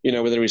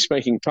 whether he's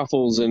making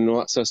truffles and all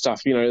that sort of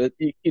stuff,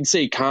 you'd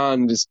see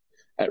Khan just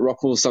at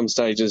Rockpool some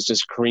stages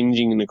just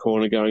cringing in the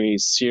corner going,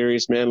 he's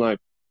serious, man? Like,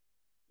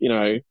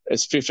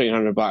 it's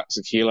 $1,500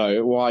 a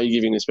kilo. Why are you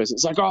giving this person?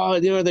 It's like, oh,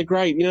 they're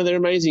great. They're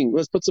amazing.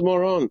 Let's put some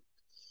more on.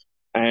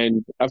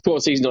 And of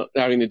course, he's not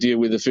having to deal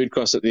with the food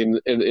costs at the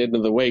end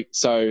of the week.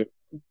 So,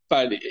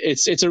 but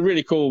it's a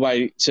really cool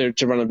way to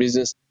run a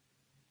business.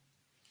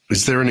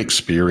 Is there an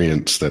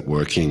experience that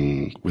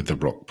working with the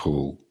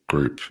Rockpool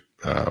group,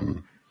 I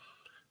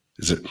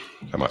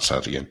might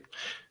start again.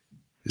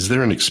 Is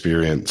there an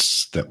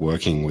experience that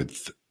working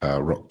with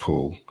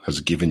Rockpool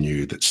has given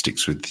you that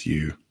sticks with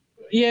you?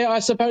 Yeah, I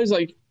suppose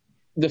like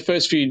the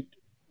first few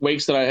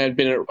weeks that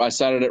I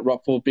started at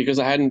Rockpool, because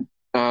I hadn't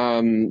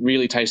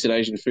really tasted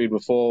Asian food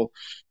before.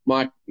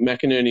 Mike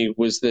McInerney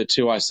was the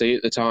 2IC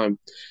at the time,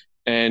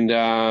 and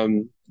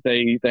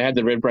they had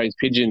the red braised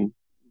pigeon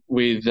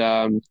with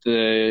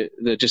the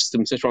just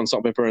some Szechuan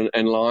salt, pepper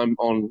and lime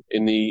on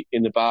in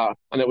the bar,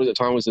 and that was at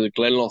the time was a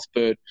Glenloth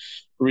bird,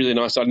 really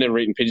nice. I'd never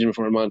eaten pigeon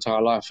before in my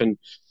entire life, and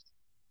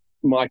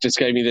Mike just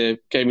gave me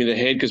the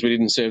head because we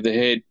didn't serve the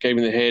head. Gave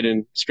me the head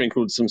and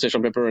sprinkled some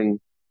Szechuan pepper and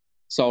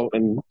salt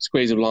and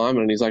squeeze of lime,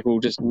 and he's like, "We'll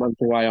just munch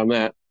away on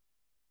that."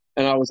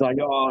 And I was like,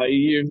 "Oh,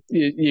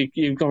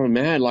 you've gone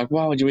mad! Like,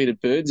 why would you eat a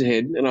bird's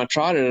head?" And I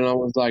tried it, and I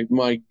was like,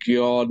 "My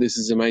God, this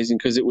is amazing!"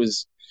 Because it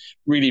was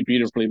really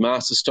beautifully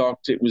master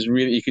stocked. It was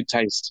really, you could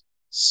taste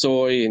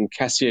soy and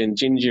cassia and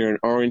ginger and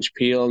orange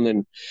peel, and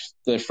then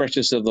the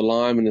freshness of the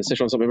lime and the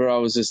Szechuan salt pepper.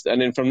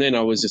 And then from then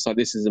I was just like,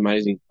 "This is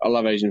amazing! I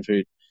love Asian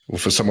food." Well,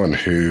 for someone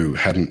who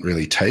hadn't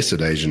really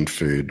tasted Asian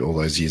food all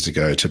those years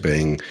ago to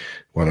being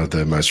one of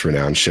the most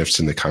renowned chefs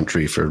in the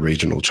country for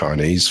regional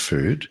Chinese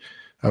food,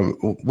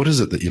 what is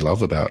it that you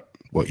love about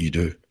what you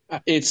do?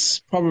 It's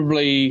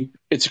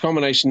a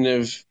combination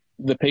of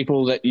the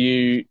people that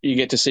you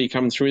get to see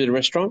come through the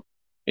restaurant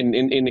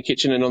in the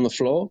kitchen and on the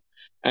floor,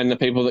 and the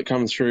people that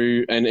come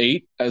through and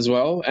eat as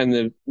well, and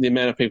the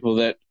amount of people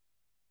that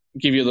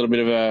give you a little bit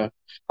of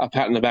a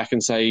pat on the back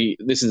and say,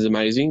 "This is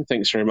amazing.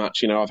 Thanks very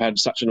much. I've had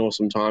such an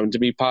awesome time." To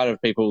be part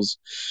of people's,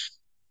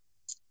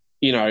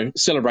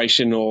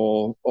 celebration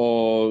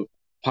or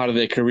part of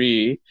their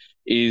career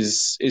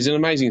is an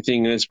amazing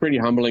thing. And it's pretty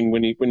humbling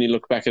when you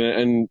look back at it,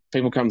 and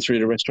people come through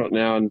the restaurant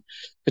now, and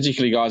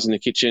particularly guys in the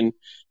kitchen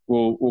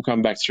will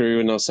come back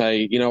through and they'll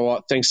say, "You know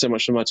what? Thanks so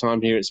much for my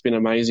time here. It's been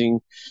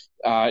amazing."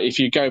 If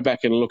you go back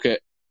and look at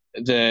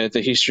the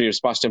history of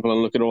Spice Temple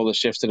and look at all the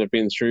chefs that have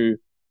been through,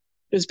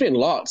 there's been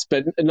lots,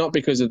 but not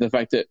because of the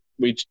fact that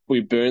we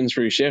burn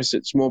through chefs.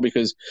 It's more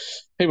because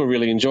people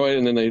really enjoy it,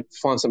 and then they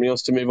find something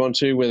else to move on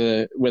to,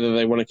 whether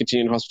they want to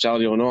continue in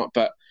hospitality or not.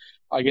 But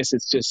I guess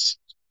it's just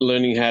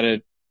learning how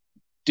to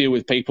deal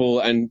with people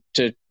and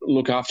to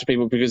look after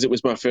people, because it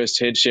was my first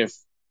head chef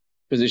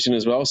position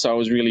as well. So I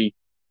was really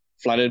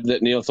flattered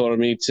that Neil thought of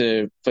me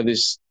for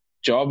this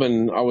job,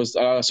 and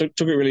I took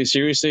it really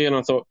seriously, and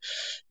I thought,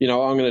 I'm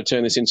going to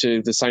turn this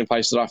into the same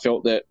place that I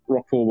felt that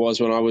Rockpool was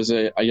when I was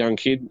a young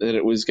kid, that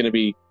it was going to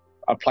be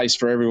a place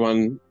for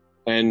everyone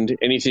and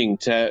anything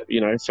to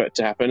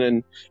happen,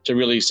 and to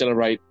really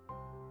celebrate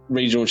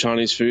regional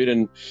Chinese food,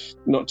 and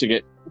not to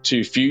get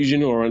too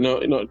fusion or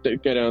not to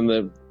go down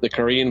the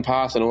Korean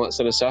path and all that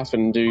sort of stuff,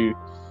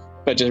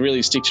 but to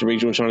really stick to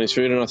regional Chinese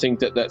food. And I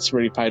think that that's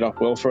really paid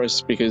off well for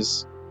us,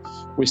 because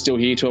we're still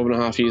here 12 and a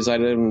half years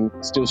later and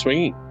still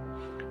swinging.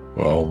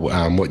 Well,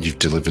 what you've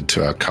delivered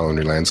to our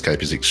culinary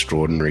landscape is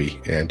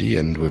extraordinary, Andy,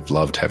 and we've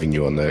loved having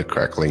you on the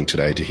Crackling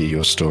today to hear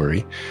your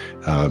story.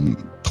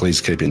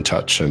 Please keep in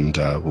touch, and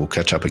we'll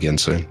catch up again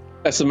soon.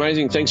 That's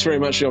amazing. Thanks very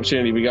much for the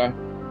opportunity, Big Guy.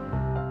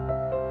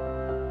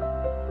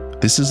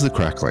 This is The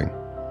Crackling,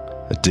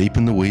 a Deep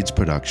in the Weeds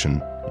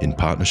production in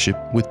partnership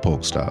with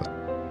Porkstars.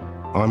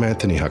 I'm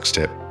Anthony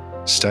Huckstep.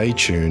 Stay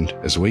tuned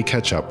as we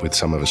catch up with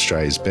some of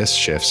Australia's best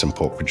chefs and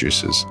pork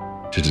producers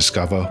to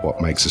discover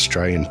what makes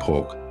Australian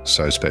pork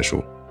so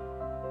special.